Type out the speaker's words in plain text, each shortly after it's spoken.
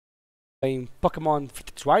playing Pokemon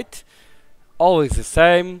Fitted Right, always the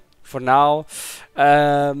same for now.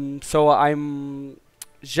 So I'm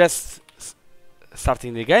just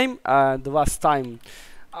starting the game. The last time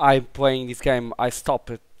I'm playing this game, I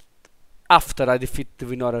stopped it after I defeat the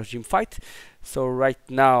Winora gym fight. So right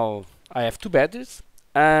now I have two badges,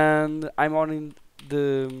 and I'm on in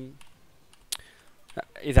the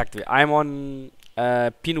exactly. I'm on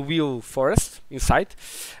Pinwheel Forest inside,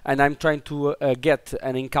 and I'm trying to get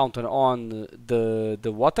an encounter on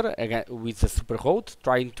the water again with the super road,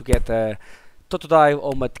 trying to get a Totodile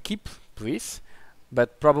or Mudkip, please.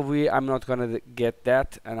 But probably I'm not gonna get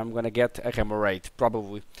that, and I'm gonna get a Remoraid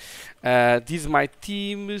probably. This is my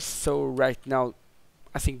team, so right now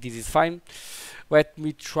I think this is fine. Let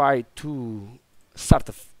me try to start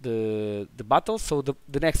the battle. So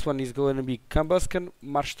the next one is going to be Combusken,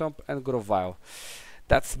 Marshtomp, and Grovyle.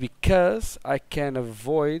 That's because I can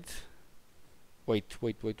avoid. Wait,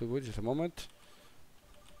 just a moment.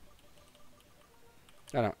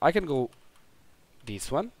 No, I can go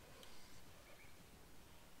this one.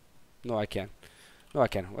 No, I can. No, I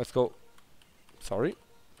can. Let's go. Sorry.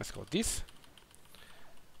 Let's go this.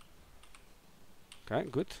 Okay,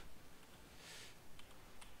 good.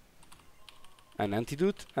 An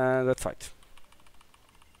antidote, and let's fight.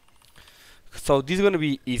 So this is gonna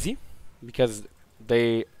be easy because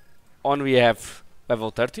they only have level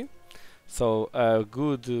 30, so a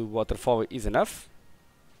good waterfall is enough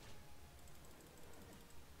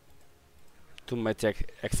to my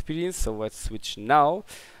tech experience. So let's switch now.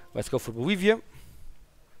 Let's go for Bolivia.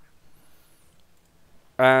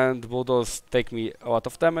 And Bulldoze take me a lot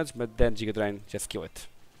of damage, but then Giga Drain just kill it.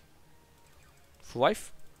 Full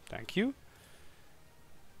life, thank you.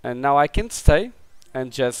 And now I can stay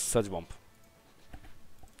and just Surge Bomb.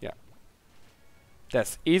 Yeah,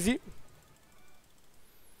 that's easy.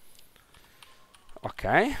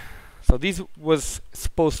 Okay, so this was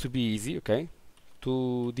supposed to be easy. Okay,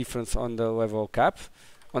 two difference on the level cap,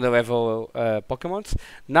 on the level Pokemons.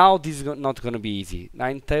 Now this is not gonna be easy.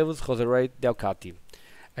 Ninetales, Roserade, Delcatty.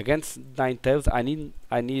 Against Ninetales,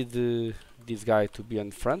 I need this guy to be on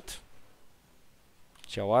front.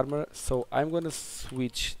 Shell armor. So I'm gonna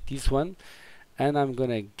switch this one, and I'm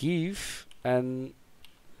gonna give an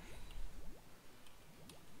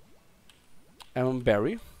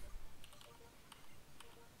Berry.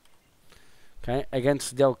 Okay,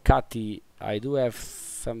 against Delcatty, I do have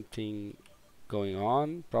something going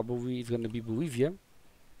on. Probably it's gonna be Bolivia.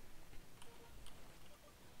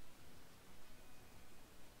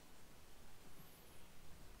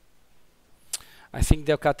 I think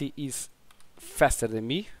Delcatty is faster than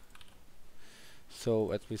me. So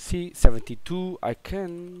let me see, 72. I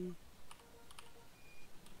can.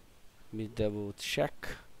 Let me double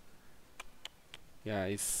check. Yeah,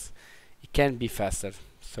 it can be faster.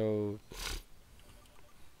 So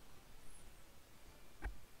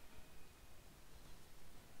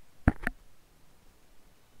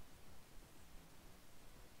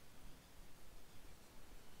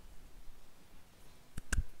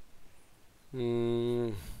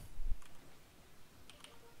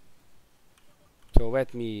so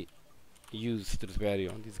let me use Citrus Berry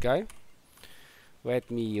on this guy.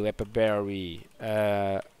 Let me Leper Berry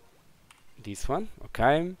this one,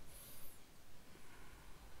 okay.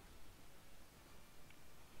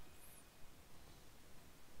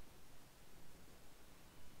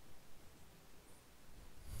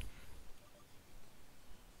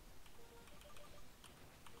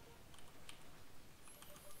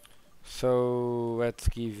 So let's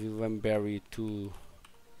give Lemberry to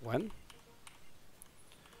one,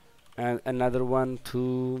 and another one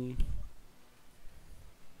to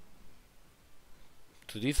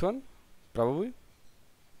this one, probably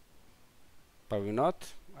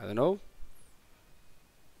not, I don't know.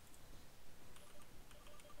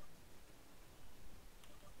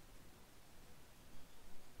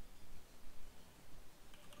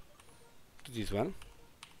 To this one.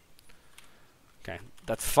 Okay,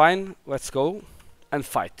 that's fine. Let's go and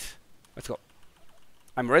fight. Let's go.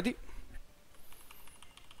 I'm ready.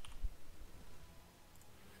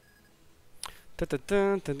 This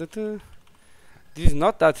is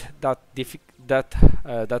not that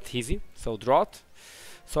easy. So drought.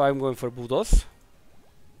 So I'm going for Bulldoze.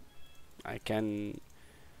 I can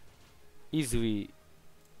easily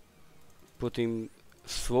put him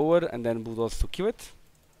slower and then Bulldoze to kill it.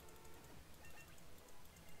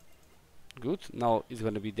 Good. Now it's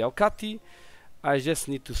gonna be Delcatty. I just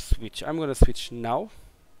need to switch. I'm gonna switch now.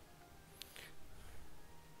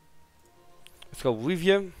 Let's go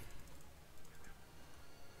Olivia.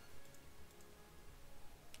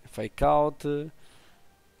 Fake out.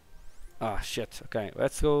 Ah, shit. Okay,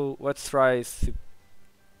 let's go. Let's try.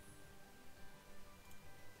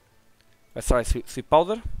 Let's try sweet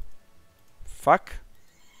powder. Fuck.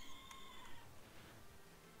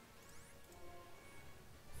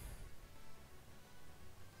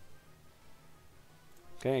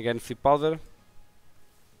 Okay, again sweet powder.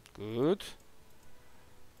 Good.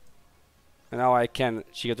 And now I can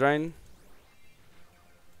Giga Drain.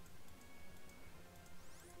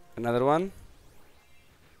 Another one.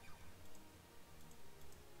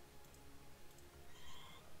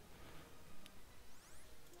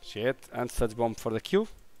 Shit, and Sludge Bomb for the kill.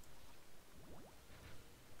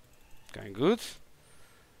 Going good.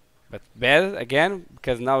 But bad again,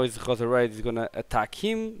 because now his Roserade is gonna attack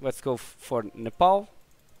him. Let's go for Nepal.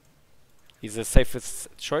 Is the safest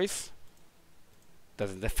choice.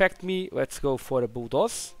 Doesn't affect me. Let's go for a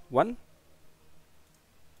Bulldoze. One.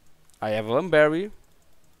 I have one berry.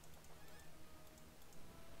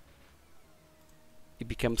 It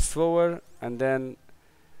becomes slower, and then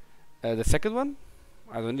the second one.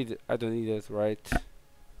 I don't need it. I don't need it, right?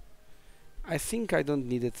 I think I don't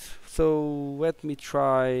need it. So let me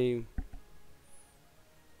try.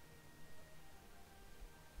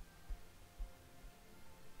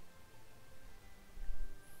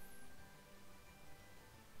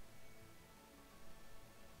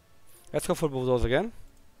 Let's go for Bulldoze again.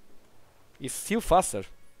 It's still faster.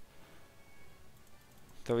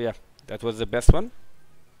 So yeah, that was the best one.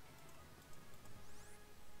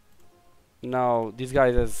 Now, this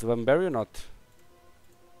guy has one berry or not?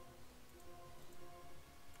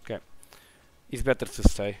 Okay. It's better to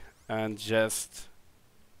stay and just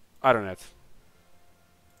iron it.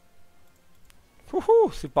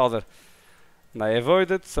 Woohoo! Sweet powder. And I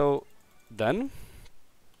avoided, so done.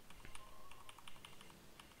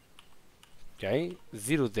 Okay,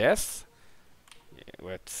 0 deaths. Yeah,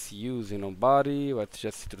 let's use on body, let's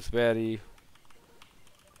just citrus berry.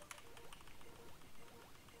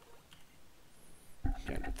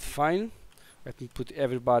 Okay, that's fine. Let me put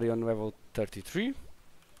everybody on level 33.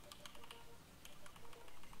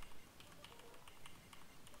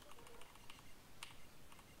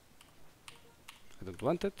 I don't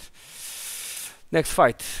want it. Next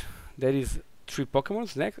fight. There is 3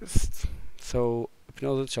 Pokemons next. So,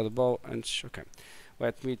 Hypnosis, Shadow Ball, and okay.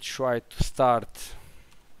 Let me try to start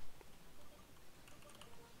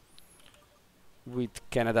with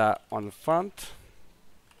Canada on the front.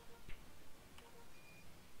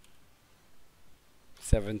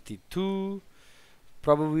 72.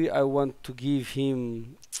 Probably I want to give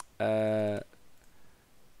him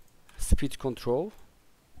speed control.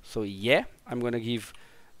 So yeah, I'm gonna give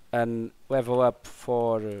an level up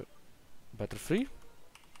for Butterfree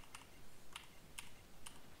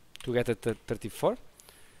to get it at 34.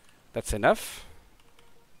 That's enough.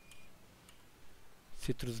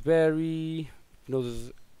 Citrus Berry,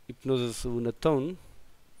 Hypnosis Unatone.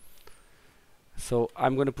 So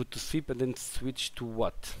I'm gonna put to sweep and then switch to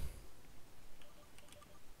what?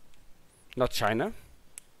 Not China.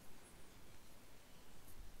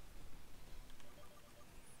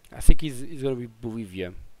 I think he's gonna be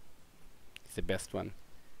Bolivia. It's the best one.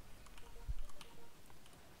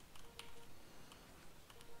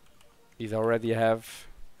 He's already have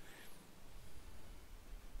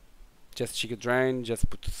just Chica Drain, just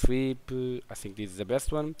put to sweep. I think this is the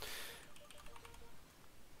best one.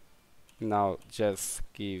 Now just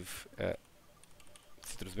give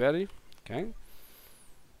Citrus Berry. Okay.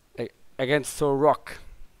 Against Soul Rock,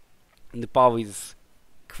 the power is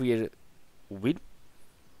clear win.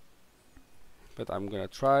 But I'm gonna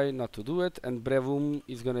try not to do it, and Brevum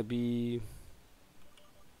is gonna be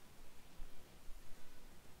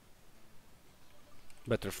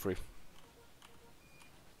Butterfree.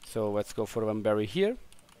 So let's go for one berry here.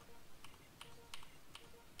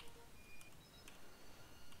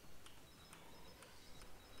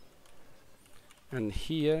 And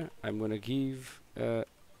here I'm gonna give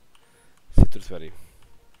Citrus Berry.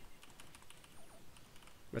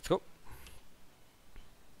 Let's go.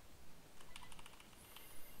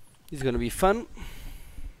 It's gonna be fun.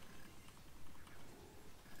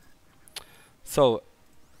 So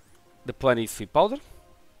the plan is sweet powder,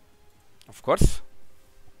 of course.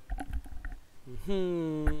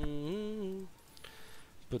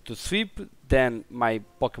 Put to sweep, then my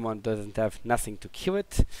Pokemon doesn't have nothing to kill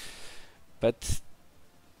it, but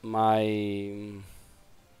my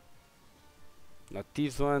not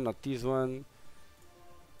this one, not this one.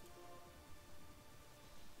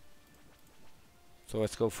 So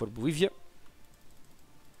let's go for Bolivia.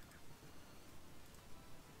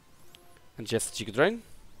 And just Chica Drain.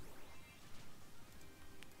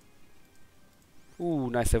 Ooh,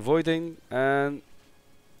 nice avoiding. And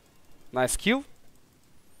Nice kill.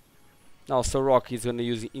 Now so Rock is gonna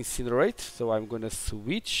use Incinerate, so I'm gonna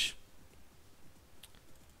switch.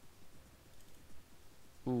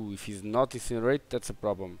 Ooh, if he's not Incinerate, that's a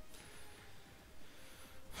problem.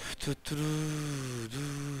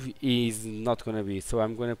 He's not gonna be, so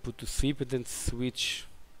I'm gonna put to sleep and then switch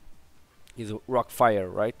his Rock Fire,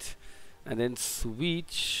 right? And then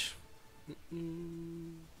switch.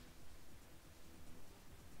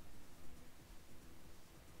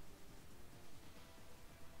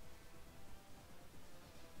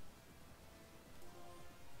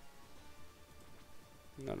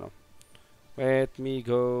 No. Let me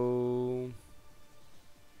go.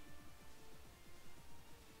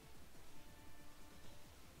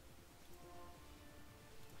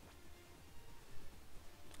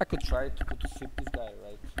 I could try to put to sleep this guy,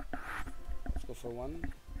 right? Let's go for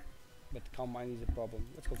one. But Calm Mind is a problem.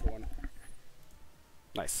 Let's go for one.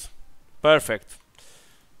 Nice. Perfect.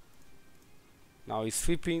 Now he's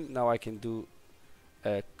sleeping. Now I can do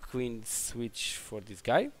a queen switch for this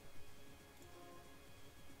guy.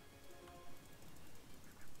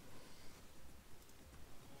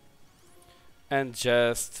 And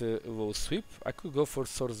just low sweep. I could go for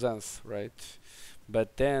Sorzans, right?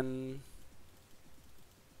 But then...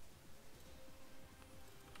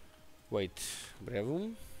 Wait,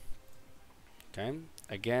 Brevum. Okay,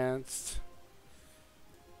 against...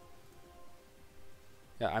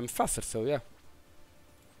 Yeah, I'm faster, so yeah.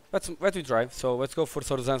 Let me try. So let's go for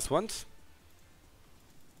Sorzans once.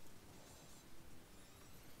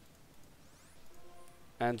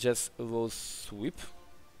 And just low sweep.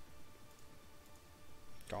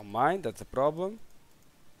 Calm Mind, that's a problem.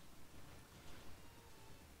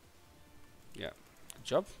 Yeah, good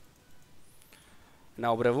job.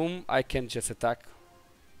 Now Bravum, I can just attack.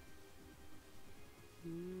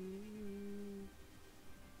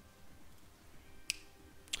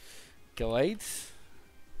 Glade.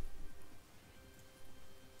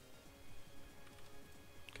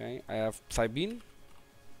 Okay, I have Psybeam.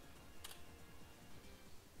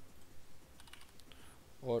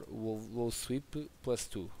 Or will sweep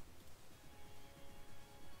 +2.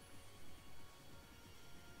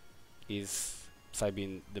 Is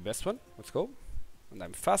Psybeam the best one? Let's go. And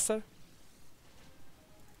I'm faster.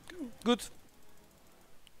 Good.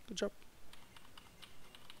 Good job.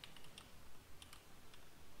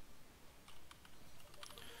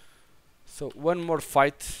 So one more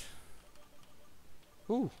fight.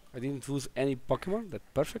 Ooh, I didn't lose any Pokemon. That's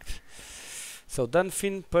perfect. So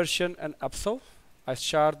Dunfin, Persian, and Absol. Ice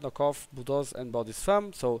Shard, Knockoff, Bulldoze, and Body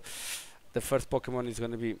Slam. So the first Pokemon is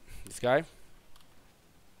gonna be this guy.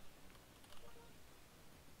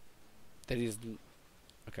 There is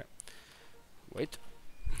okay. Wait.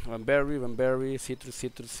 One berry, citrus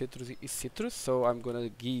is citrus. So I'm gonna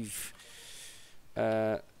give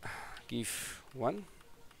one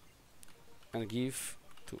and give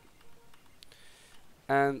two.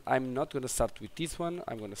 And I'm not gonna start with this one.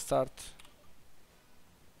 I'm gonna start.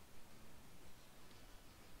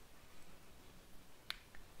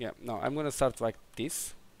 Yeah, no, I'm gonna start like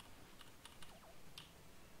this.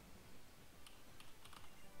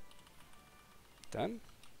 Done.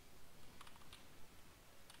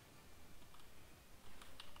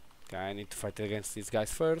 Okay, I need to fight against these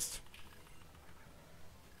guys first.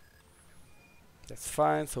 That's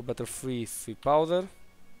fine. So Butterfree, Sweet Powder.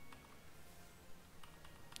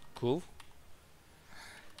 Cool.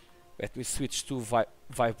 Let me switch to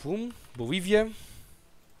Viboom, Bolivia.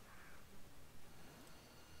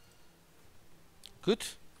 Good.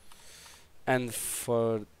 And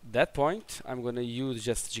for that point, I'm gonna use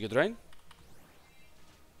just Giga Drain.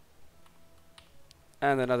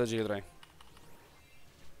 And another Giga Drain.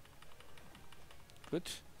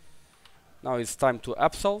 Good. Now it's time to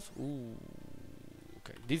Absol. Ooh.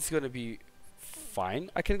 Okay, this is gonna be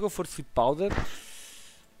fine. I can go for Sweet Powder.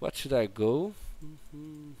 What should I go?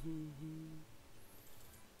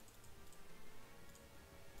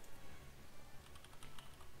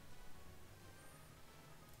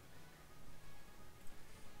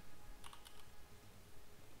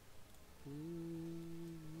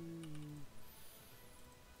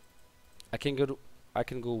 I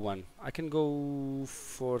can go one. I can go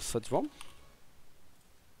for Sludge Bomb.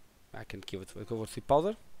 I can give it. We'll go for Sweet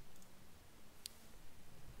Powder.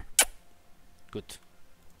 Good.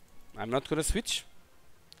 I'm not gonna switch.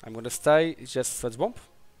 I'm gonna stay just Sludge Bomb.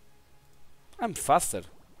 I'm faster.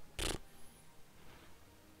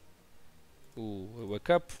 Ooh, I wake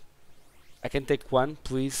up. I can take one,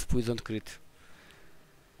 please. Please don't crit.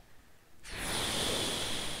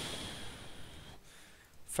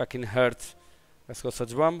 Fucking hurt. Let's go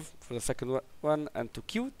Sludge Bomb for the second one and to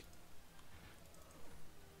kill.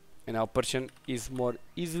 And now Persian is more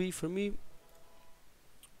easy for me.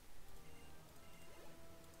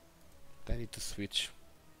 I need to switch.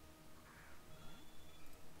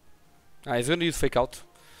 He's gonna use fake out,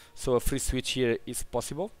 so a free switch here is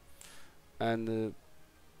possible. And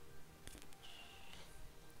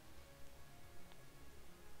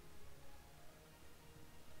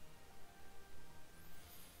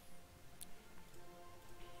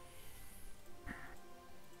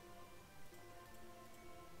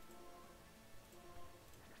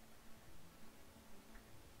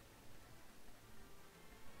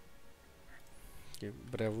okay,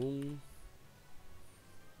 Bravum.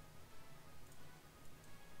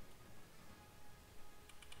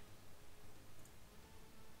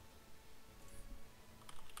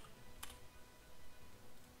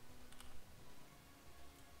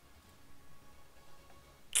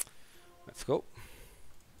 Let's go.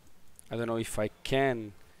 I don't know if I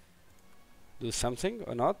can do something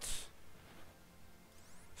or not.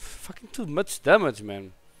 Fucking too much damage,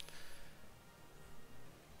 man.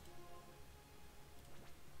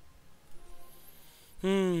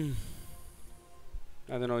 I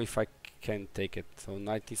don't know if I can take it. So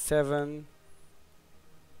 97.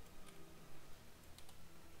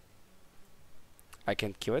 I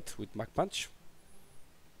can kill it with Mach Punch.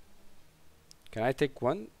 Can I take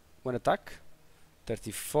one attack?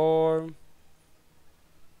 34.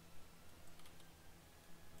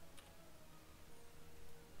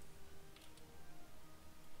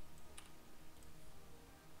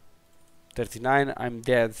 $39. I'm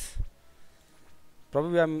dead.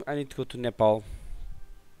 Probably I need to go to Nepal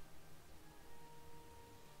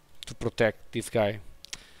to protect this guy.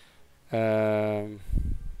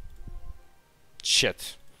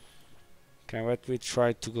 Shit. Okay, let me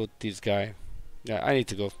try to go to this guy. Yeah, I need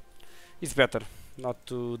to go. It's better not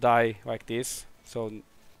to die like this. So I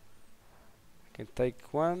can take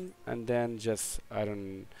one and then just I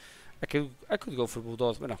could go for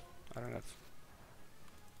bulldoze, but no, I don't know.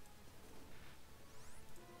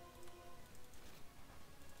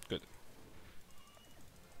 Good.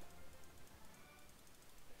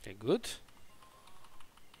 Okay, good.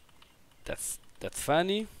 That's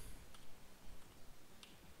funny.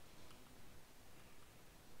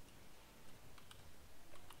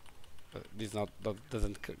 This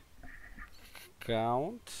doesn't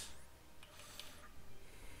count.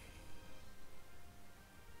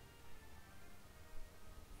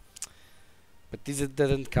 But this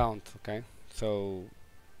doesn't count. Okay, so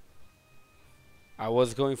I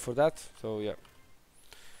was going for that. So yeah,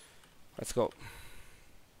 let's go.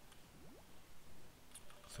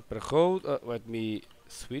 Super code. Let me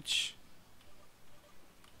switch.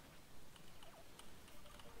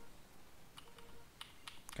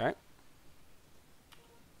 Okay.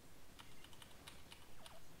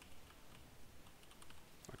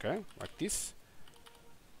 Okay, like this.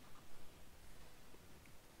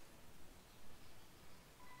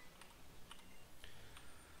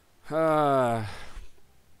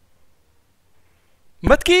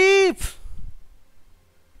 Mudkeep!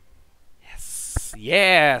 Yes,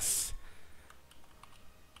 yes!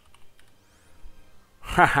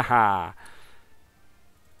 Hahaha!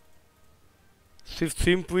 Shift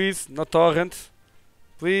sim, please, not torrent.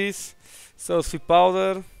 Please. So, sweet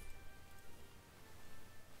powder.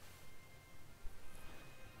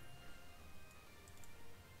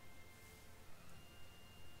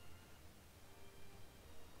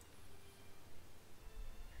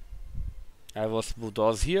 I was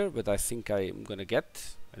bulldoze here, but I think I'm gonna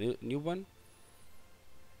get a new one.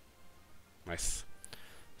 Nice.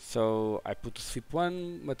 So I put to sweep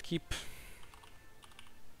one, Mudkeep.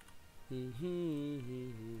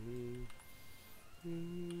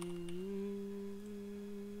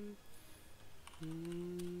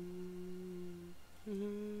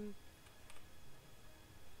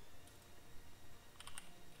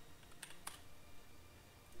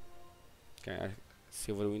 Okay,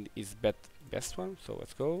 Silverwind is best one, so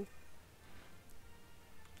let's go.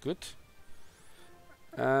 Good.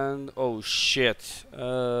 And oh shit,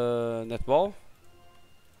 netball.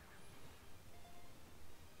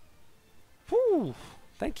 Whew,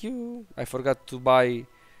 thank you. I forgot to buy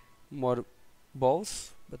more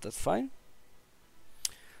balls, but that's fine.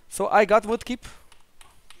 So I got Woodkeep.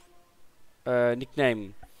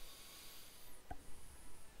 Nickname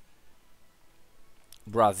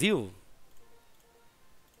Brazil.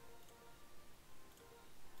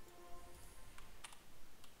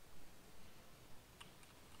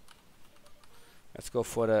 Let's go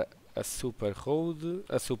for a super hold,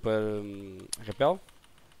 a super repel.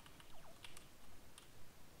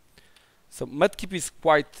 So Mudkeep is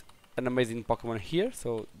quite an amazing Pokemon here,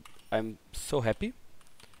 so I'm so happy.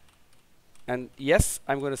 And yes,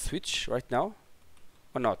 I'm gonna switch right now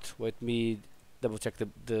or not. Let me double check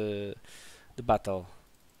the battle.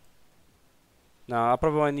 Now I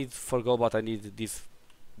probably need for gold, but I need this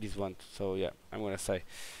one. So yeah, I'm gonna say.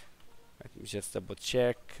 Let me just double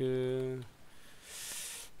check and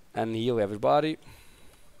heal everybody.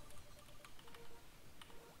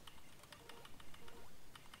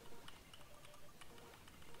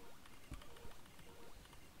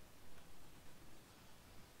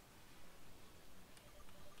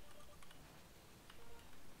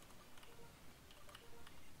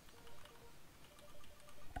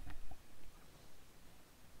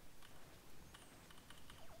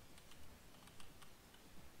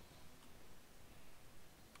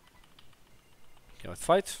 Okay, let's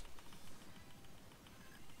fight.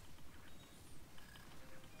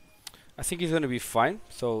 I think he's gonna be fine.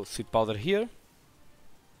 So sweet powder here.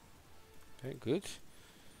 Okay, good.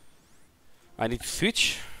 I need to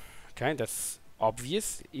switch. Okay, that's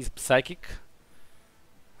obvious. He's psychic.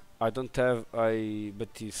 I don't have a, but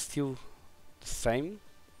he's still the same.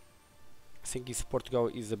 I think his Portugal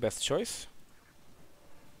is the best choice.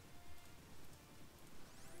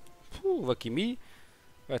 Whew, lucky me.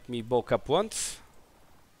 Let me bulk up once.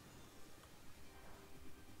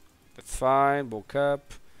 That's fine. Bulk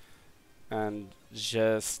up and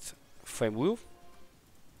just flame wheel.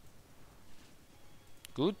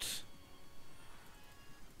 Good.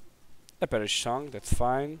 A perish song. That's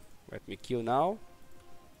fine. Let me kill now.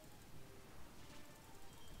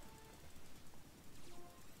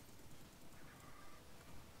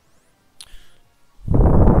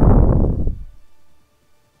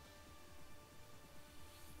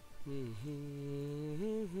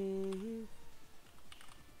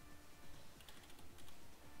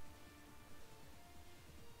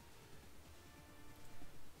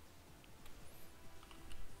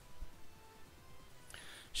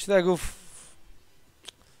 Should I go?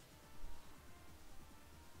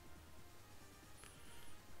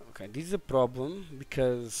 Okay, this is a problem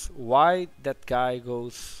because why that guy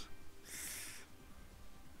goes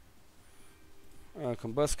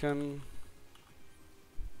combustion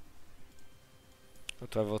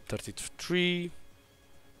at level 33.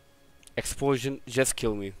 Explosion, just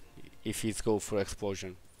kill me if he's go for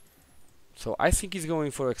explosion. So I think he's going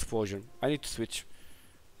for explosion. I need to switch,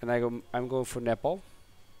 and I'm going for Nepal.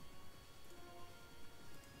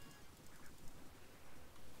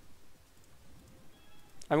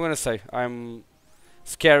 I'm gonna say I'm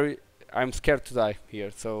scary. I'm scared to die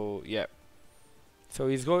here. So yeah. So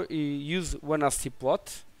he use one nasty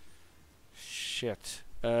plot. Shit.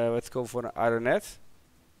 Let's go for an iron net.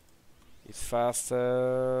 It's faster.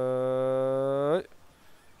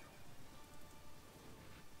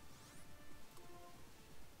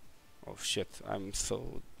 Oh shit! I'm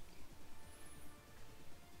so.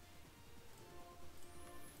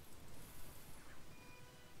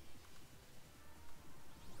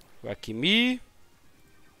 Lucky me.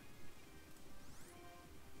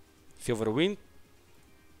 Silver wind.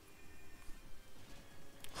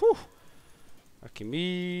 Whew. Lucky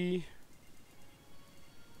me.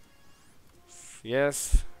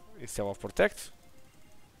 Yes. Instead of protect.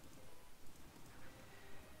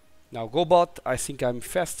 Now go bot. I think I'm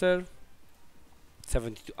faster.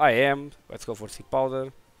 72. I am. Let's go for seed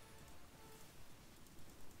powder.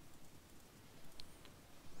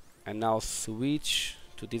 And now switch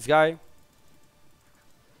to this guy.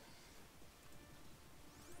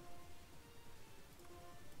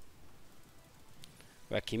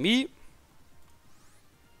 Lucky me.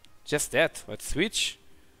 Just that. Let's switch.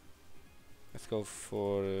 Let's go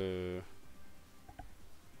for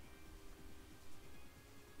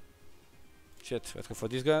shit. Let's go for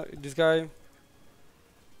this guy. This guy.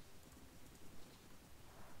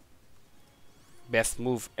 Best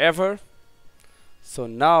move ever. So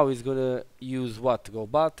now he's gonna use what? Go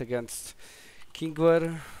bot against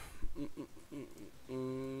Kingler.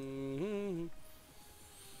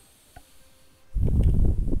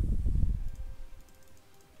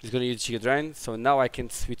 He's gonna use Giga Drain. So now I can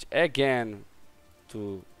switch again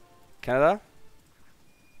to Canada.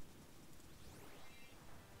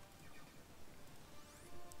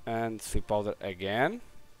 And sweep powder again.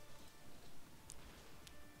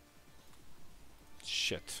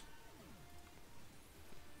 Shit.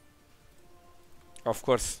 Of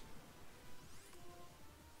course.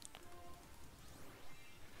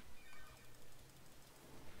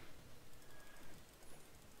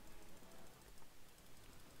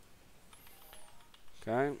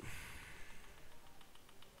 Okay.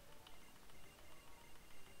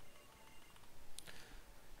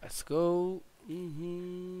 Let's go.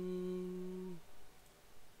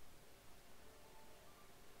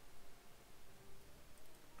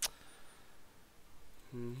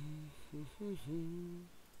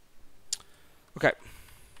 Okay,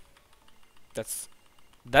 that's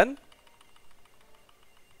done.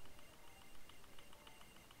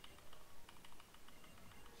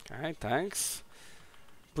 Okay, thanks.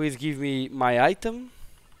 Please give me my item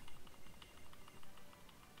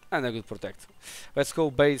and a good protect. Let's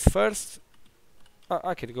go base first.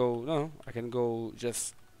 I can go, no, I can go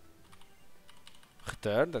just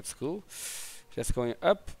return, that's cool. Just going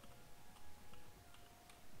up.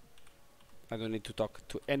 I don't need to talk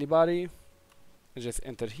to anybody. I just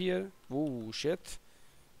enter here. Ooh, shit.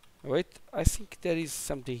 Wait, I think there is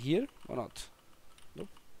something here, or not? Nope.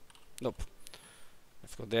 Nope.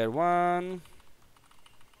 Let's go there one.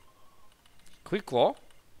 Quick claw.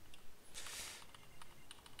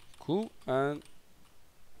 Cool, and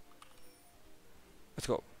let's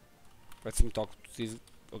go. Let me talk to this.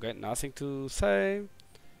 Okay, nothing to say.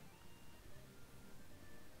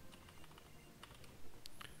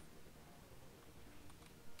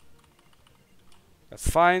 That's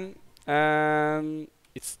fine, and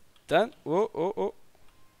it's done. Oh, oh, oh.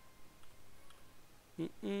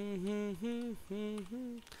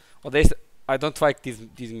 Oh, there's. I don't like this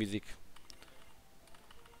music.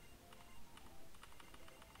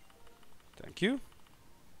 Thank you.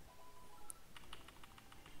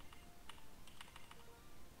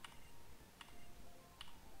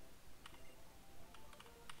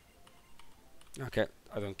 Okay,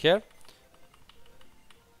 I don't care.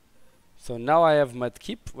 So now I have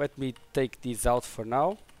mudkip. Let me take this out for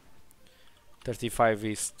now. 35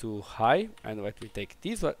 is too high, and let me take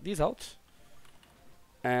this out.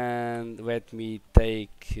 And let me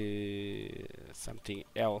take something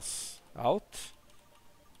else out.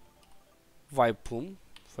 Vibe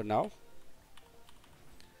for now.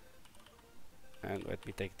 And let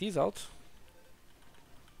me take this out.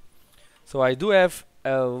 So I do have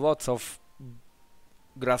lots of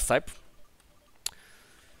grass type.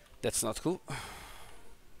 That's not cool.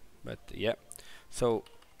 But yeah. So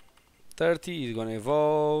 30 is gonna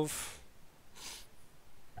evolve.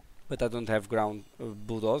 But I don't have ground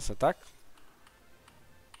bulldoze attack.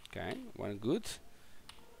 Okay, one good.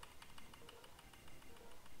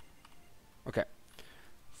 Okay.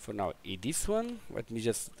 For now, eat this one. Let me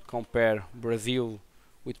just compare Brazil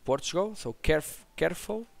with Portugal. So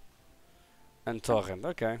careful and torrent.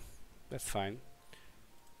 Okay, that's fine.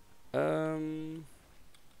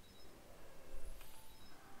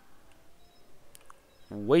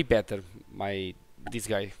 Way better, this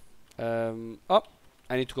guy. Oh,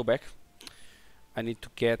 I need to go back. I need to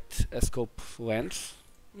get a scope lens.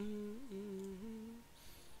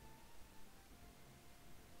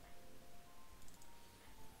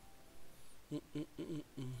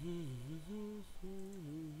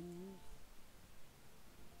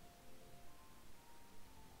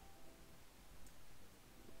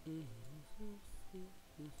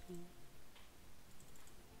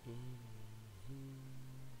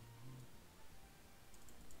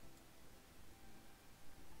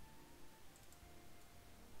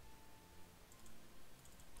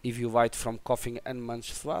 If you write from coughing and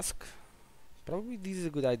munch flask, probably this is a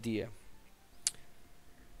good idea.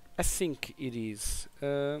 I think it is.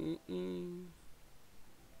 I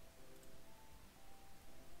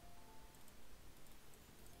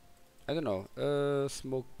don't know.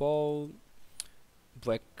 Smoke ball,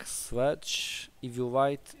 black sludge, evil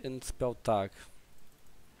white, and spell tag.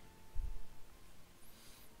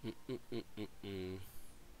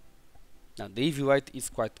 Now the evil white is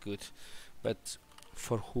quite good, but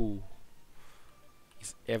for who?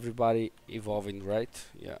 Is everybody evolving, right?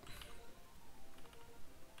 Yeah.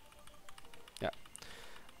 Yeah.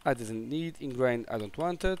 I doesn't need ingrained. I don't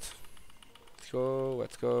want it. Let's go.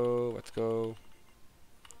 Let's go. Let's go.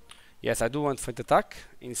 Yes, I do want feint attack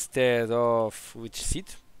instead of witch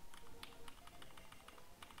seed.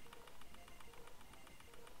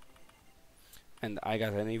 And I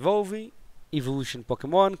got an evolution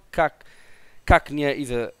Pokemon. Cacnea is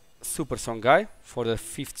a super strong guy for the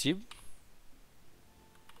 5th gym.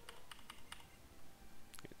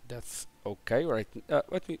 That's okay, right?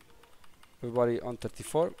 Let me. Everybody on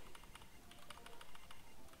 34.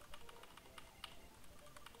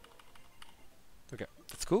 Okay,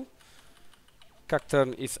 that's cool.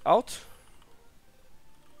 Cacturn is out.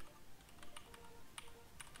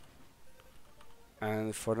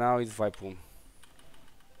 And for now it's Vipoom.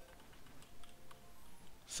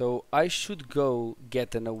 So I should go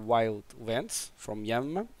get a wild lens from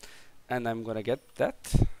Yamma, and I'm gonna get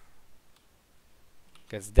that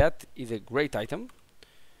because that is a great item.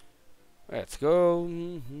 Let's go.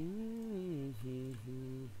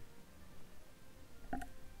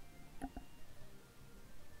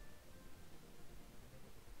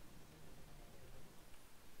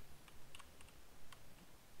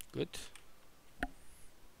 Good.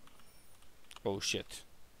 Oh shit.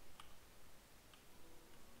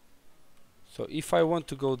 So if I want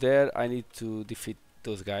to go there, I need to defeat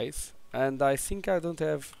those guys, and I think I don't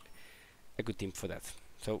have a good team for that.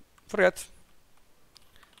 So forget.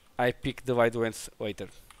 I pick the wide ones later.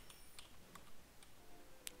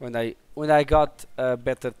 When I got a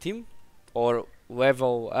better team or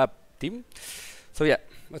level up team. So yeah,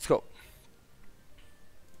 let's go.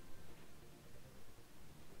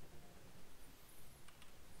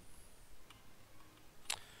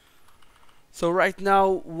 So right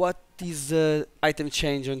now, what is the item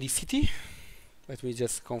change on the city? Let me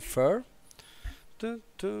just confirm. Dun,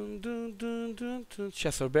 dun, dun, dun, dun, dun.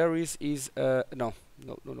 Chester berries is no.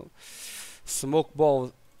 Smoke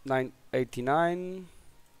ball 989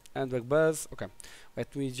 and bug buzz. Okay,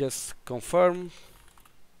 let me just confirm.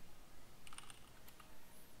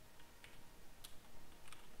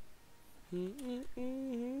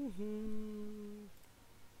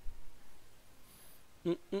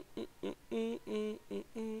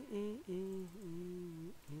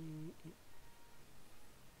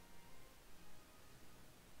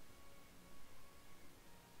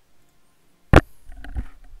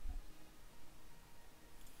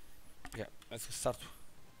 Okay, let's start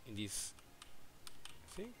in this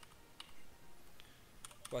thing.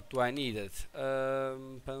 What do I need?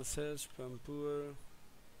 Panzers, Pampur.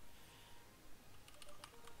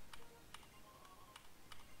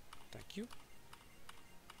 Thank you.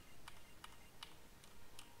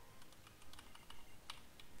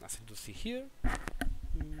 Nothing to see here.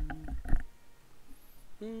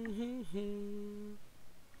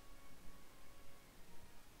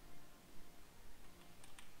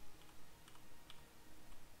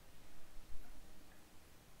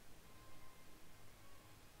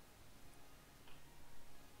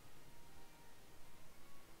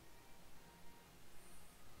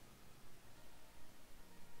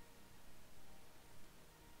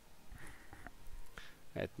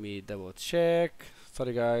 Let me double check.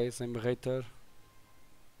 Sorry guys, I'm a hater.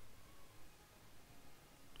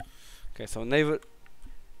 Okay, so name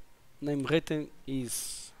rating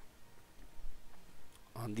is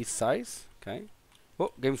on this size. Okay.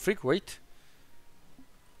 Oh, Game Freak, wait.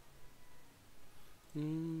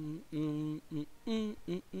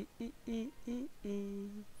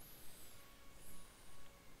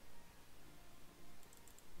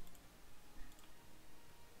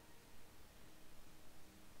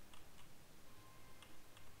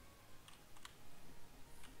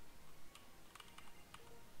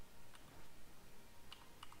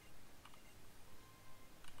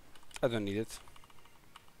 I don't need it.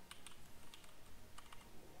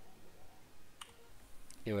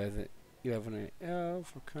 11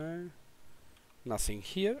 elf, okay. Nothing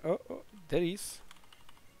here. Oh, there is.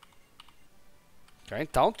 Okay,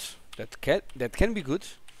 taunt. That can be good.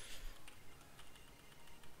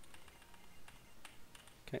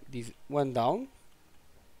 Okay, this one down.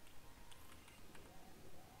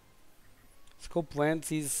 Scope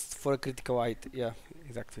lens is for a critical item. Yeah,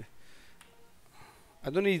 exactly. I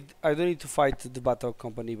don't need to fight the battle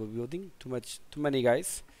company building. Too many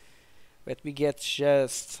guys. Let me get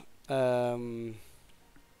just okay,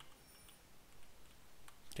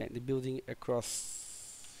 the building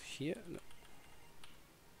across here. No.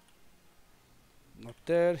 Not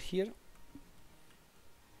there, here.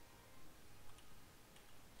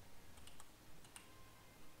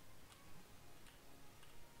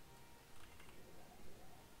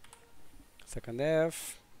 Second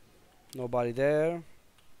F. Nobody there.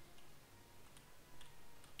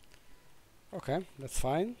 Okay, that's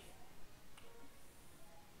fine.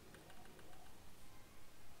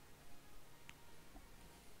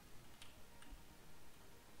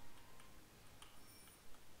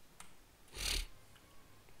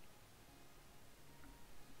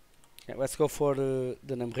 Okay, let's go for the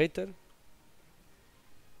numerator.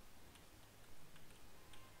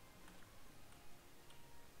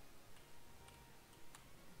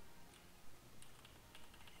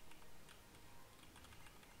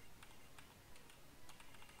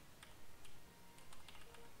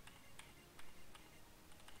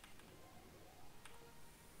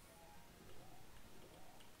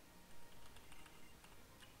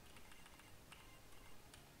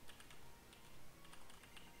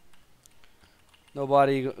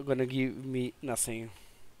 Nobody gonna give me nothing.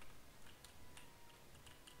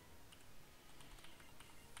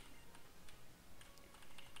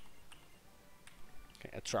 Okay,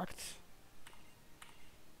 attract.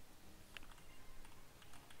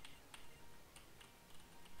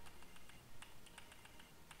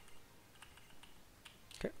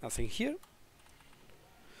 Okay, nothing here.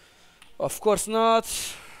 Of course not.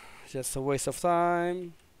 Just a waste of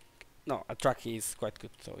time. No, a track is quite good,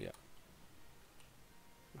 so yeah.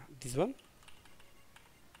 This one.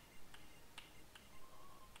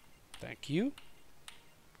 Thank you.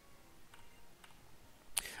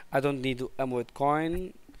 I don't need amulet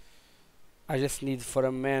coin. I just need for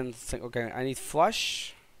a man. Okay, I need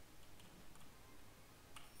flash.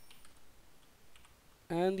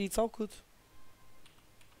 And it's all good.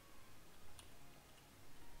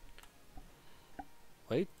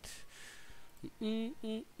 Wait.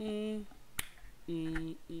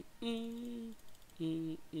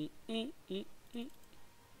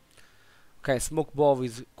 Okay, smoke ball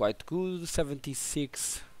is quite good.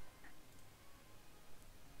 76.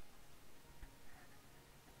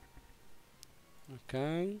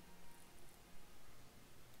 Okay.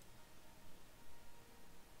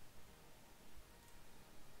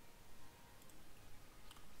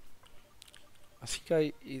 I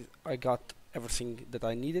think I got everything that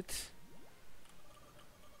I needed.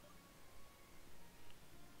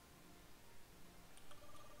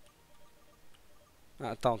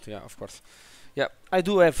 Taunt, yeah, of course. Yeah, I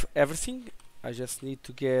do have everything. I just need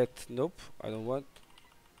to get. Nope, I don't want.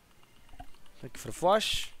 Thank you for the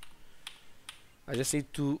flash. I just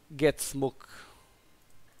need to get smoke.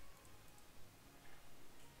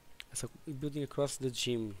 So building across the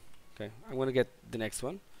gym. Okay, I'm gonna get the next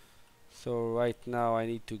one. So right now I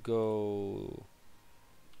need to go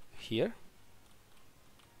here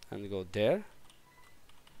and go there.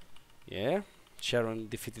 Yeah, Sharon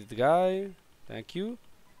defeated the guy. Thank you.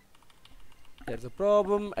 There's a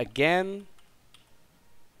problem again.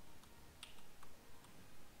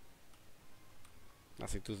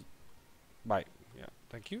 Nothing to buy. Yeah,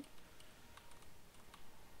 thank you.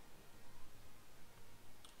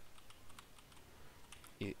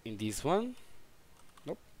 In this one.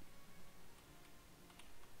 Nope.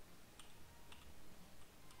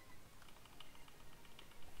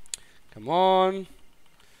 Come on.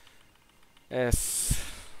 Yes.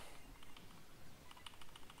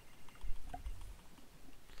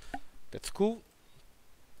 That's cool.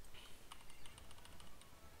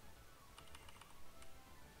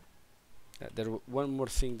 There one more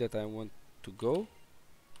thing that I want to go.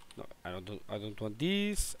 No, I don't want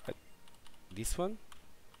this. This one.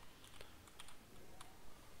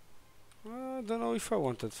 I don't know if I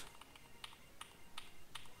want it.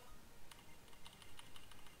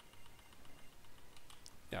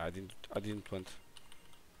 Yeah, I didn't want.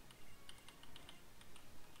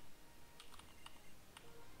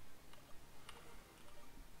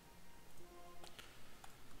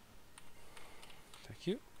 Thank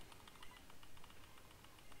you.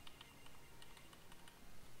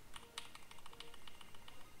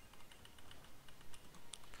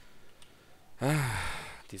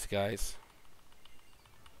 These guys.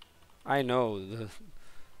 I know.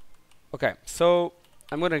 Okay, so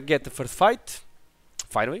I'm gonna get the first fight.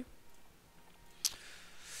 Finally.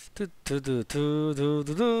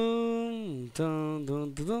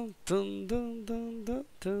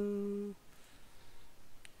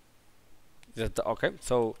 Okay,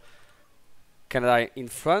 so can I in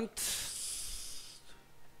front?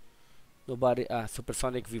 Nobody.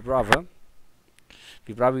 Supersonic Vibrava.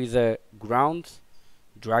 Vibrava is a ground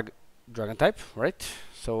dragon type, right?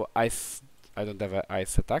 So ice. I don't have an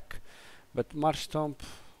ice attack, but March Stomp.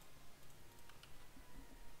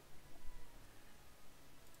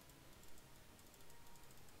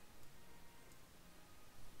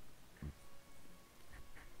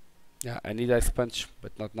 Yeah, I need ice punch,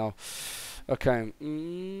 but not now. Okay.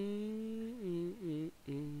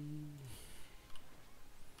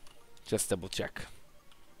 Just double check.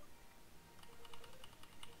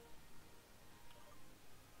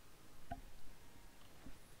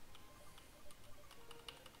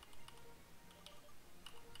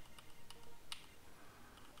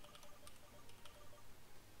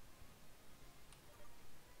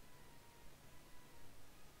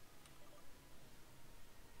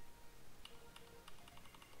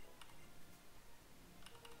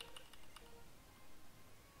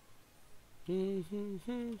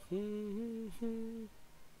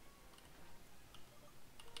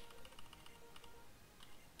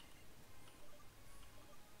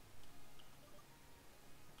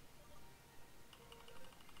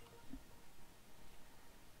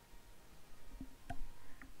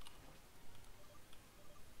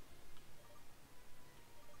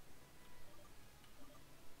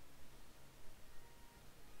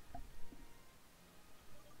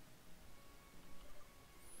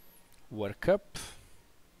 Work up.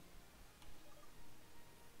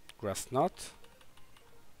 Grass knot.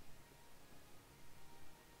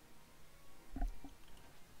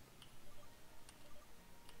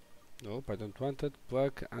 Nope, I don't want it.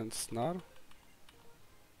 Plug and snarl.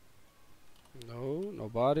 No,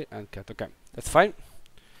 nobody, and cat. Okay, that's fine.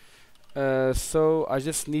 So I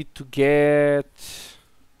just need to get.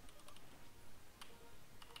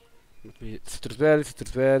 Let me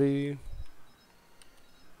citrusberry.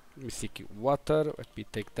 Let me seek water. Let me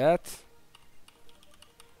take that.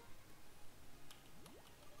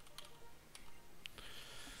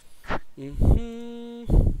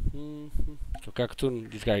 So Cactoon,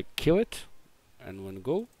 this guy kill it, and one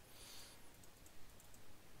go.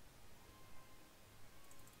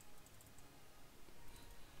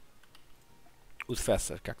 Who's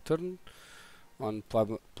faster? Cacturn on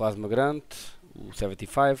Plasma Grant,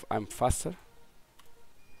 75. I'm faster,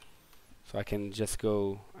 so I can just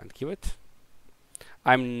go and kill it.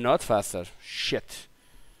 I'm not faster. Shit.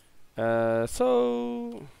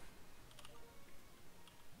 So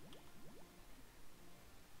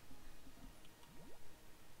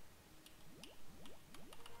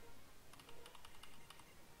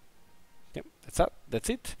yep, that's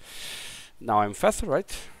it. Now I'm faster,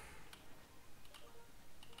 right?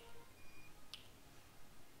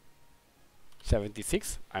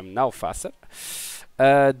 I'm now faster.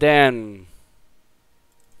 Then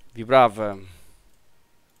Vibrava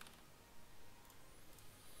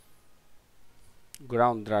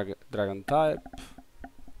ground dragon type.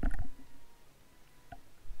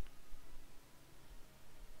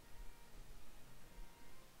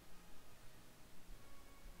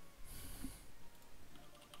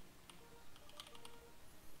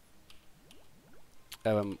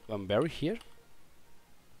 I'm berry here.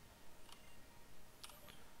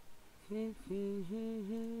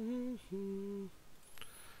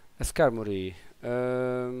 Skarmory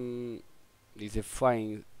is a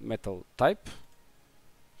flying metal type.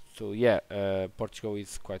 So yeah, Portugal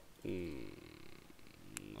is quite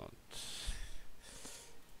not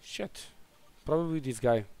shit. Probably this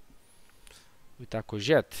guy with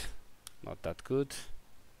Aquajet, not that good.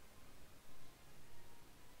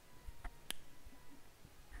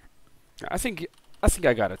 I think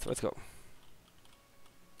I got it. Let's go.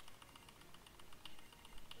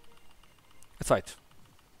 Let's fight.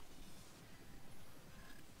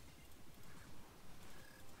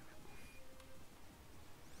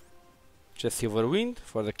 Just Silver Wind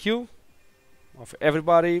for the kill of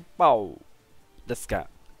everybody. Wow, that's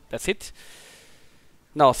it.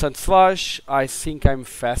 Now Sun Slash. I think I'm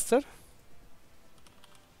faster.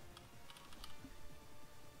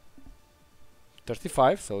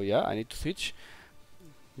 35. So yeah, I need to switch.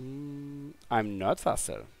 I'm not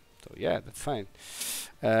faster. So yeah, that's fine.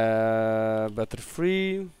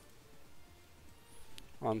 Butterfree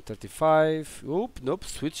on 35. Oop, nope,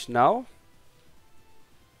 switch now.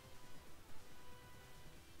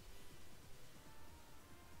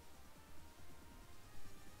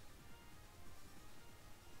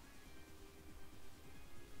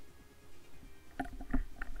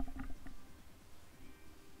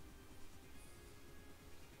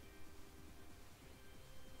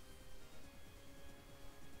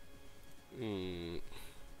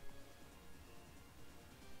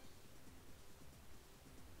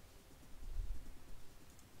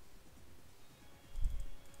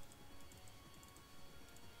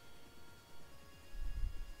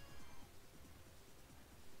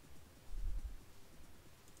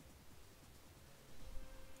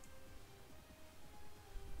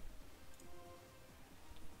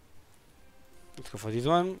 Let's go for this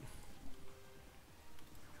one.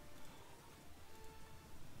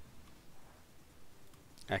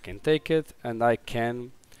 I can take it, and I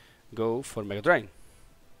can go for Mega Drain.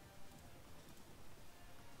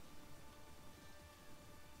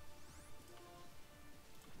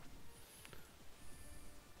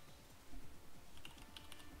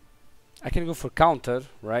 I can go for counter,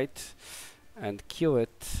 right? And kill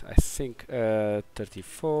it. I think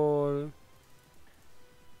 34.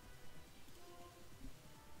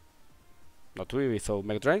 Not really, so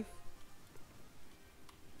Mega Drain.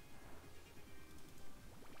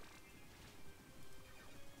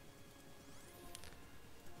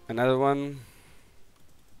 Another one.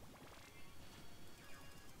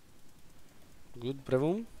 Good,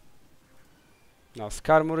 Bravum. Now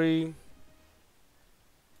Skarmory.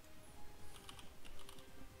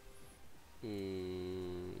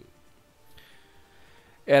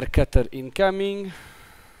 Air Cutter incoming.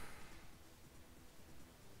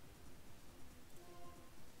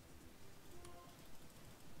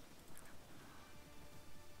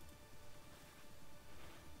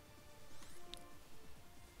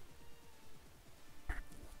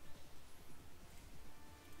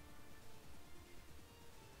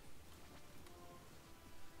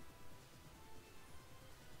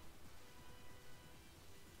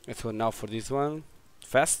 Let's go now for this one.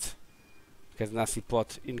 Fast. Because nasty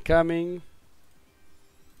pot incoming.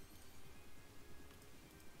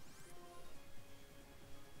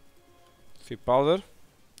 Sweet powder.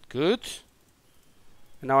 Good.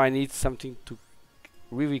 Now I need something to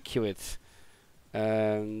really kill it.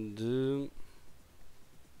 And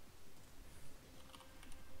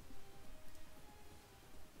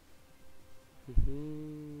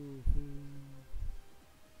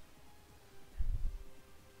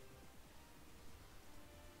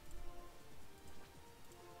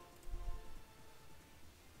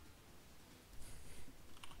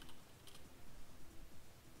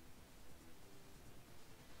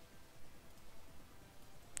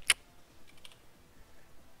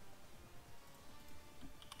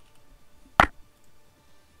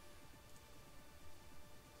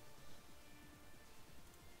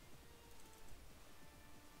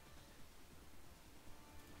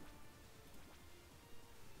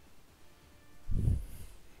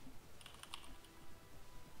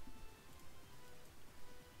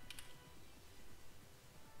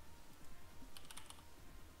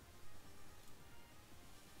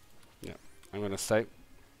yeah, I'm gonna say.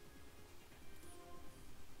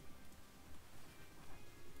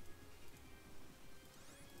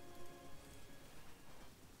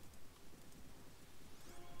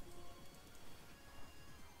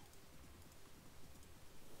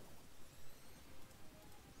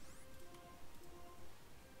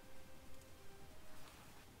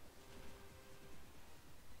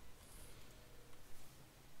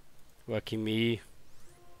 Lucky me.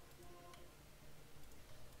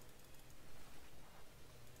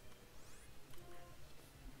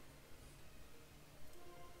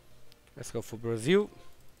 Let's go for Brazil.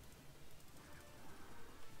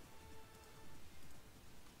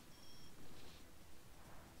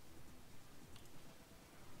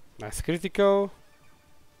 Nice critical.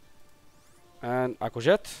 And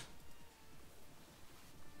Aquajet.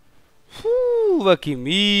 Lucky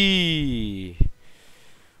me.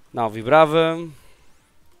 Now vibrava.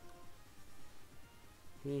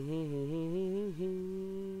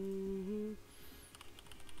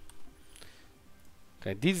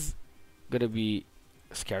 Okay, this is gonna be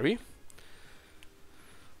scary.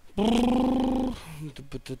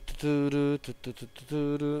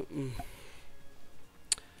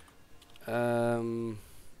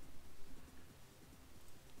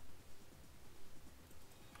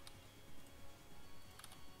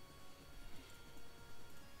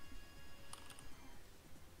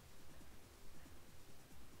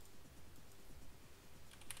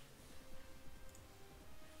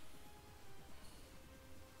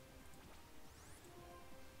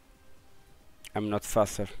 I'm not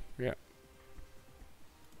faster. Yeah.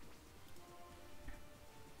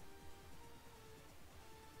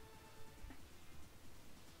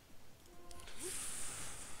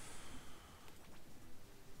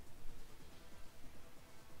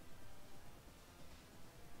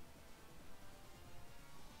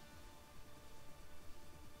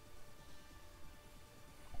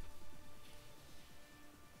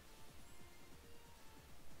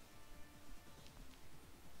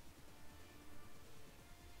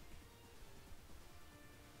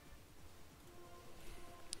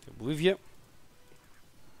 Bolivia.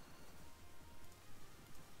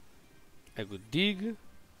 A good dig.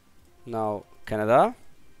 Now Canada.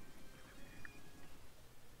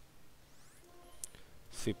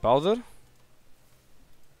 Sweet powder.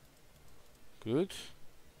 Good.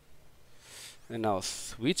 And now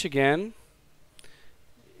switch again.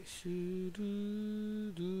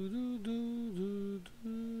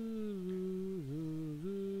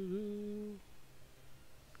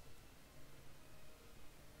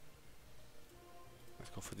 Let's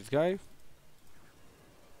go for this guy.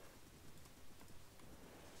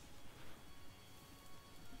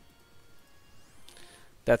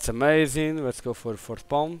 That's amazing. Let's go for fourth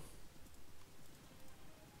palm.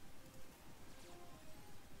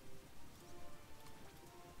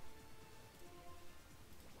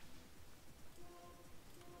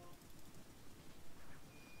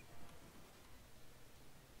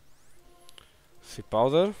 Sea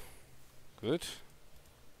powder. Good.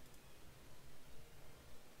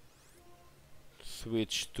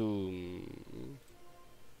 Switch to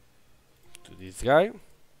this guy.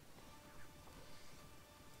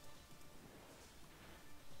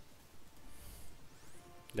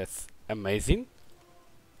 That's amazing.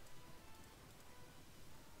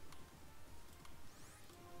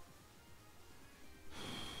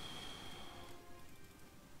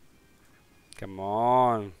 Come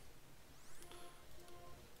on.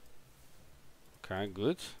 Okay,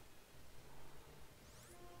 good.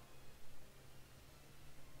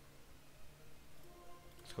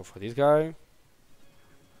 go for this guy.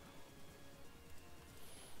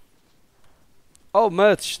 How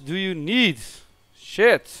much do you need?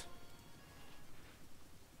 Shit.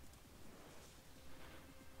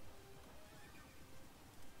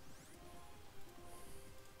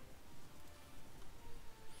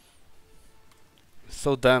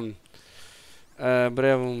 So dumb.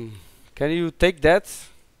 Can you take that?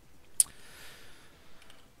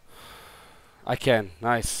 I can.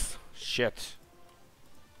 Nice. Shit.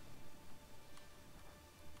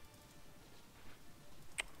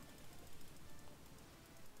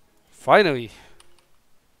 Finally.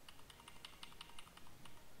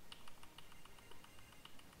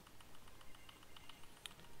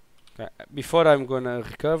 Okay, before I'm gonna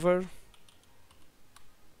recover,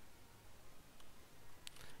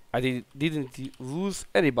 I didn't lose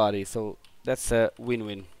anybody, so that's a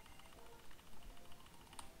win-win.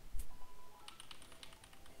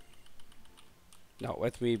 Now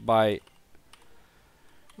let me buy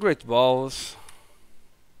great balls.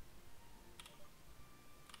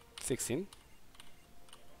 16.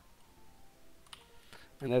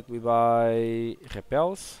 And let me buy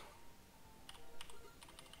repels.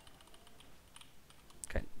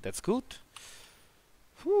 Okay, that's good.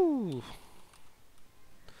 Whew.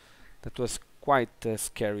 That was quite a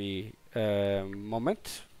scary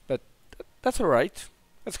moment, but that's alright.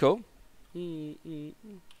 Let's go.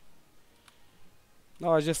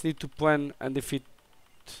 Now I just need to plan and defeat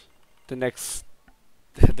the next.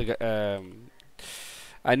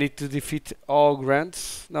 I need to defeat all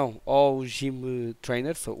grants. No, all gym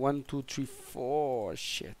trainers. So 1, 2, 3, 4.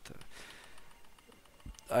 Shit.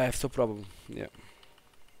 I have some problem. Yeah.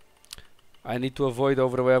 I need to avoid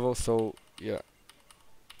over level. So yeah.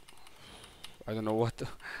 I don't know what.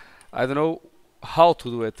 I don't know how to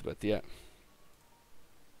do it, but yeah.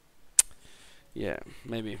 Yeah,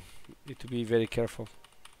 maybe need to be very careful.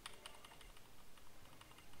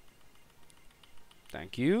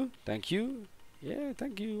 Thank you. Thank you. Yeah,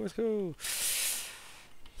 thank you. Let's go.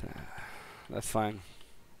 That's fine.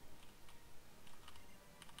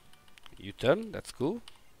 U-turn. That's cool.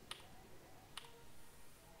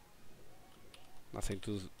 Nothing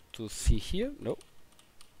to see here. No.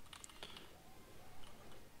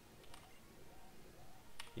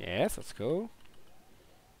 Yes, let's go.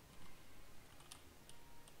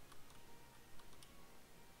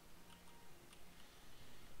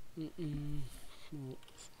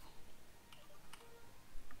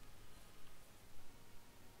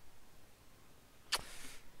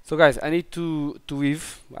 So guys, I need to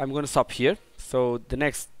leave. I'm gonna stop here. So the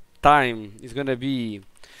next time is gonna be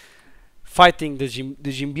fighting the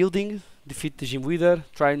gym building, defeat the gym leader,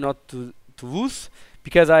 try not to lose,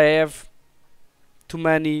 because I have too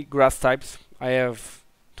many grass types. I have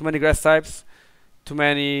too many grass types, too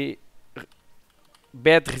many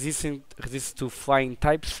bad resistant to flying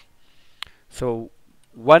types. So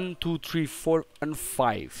 1, 2, 3, 4, and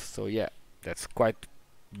 5. So yeah, that's quite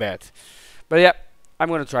bad. But yeah, I'm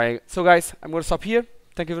gonna try. So guys, I'm gonna stop here.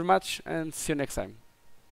 Thank you very much, and see you next time.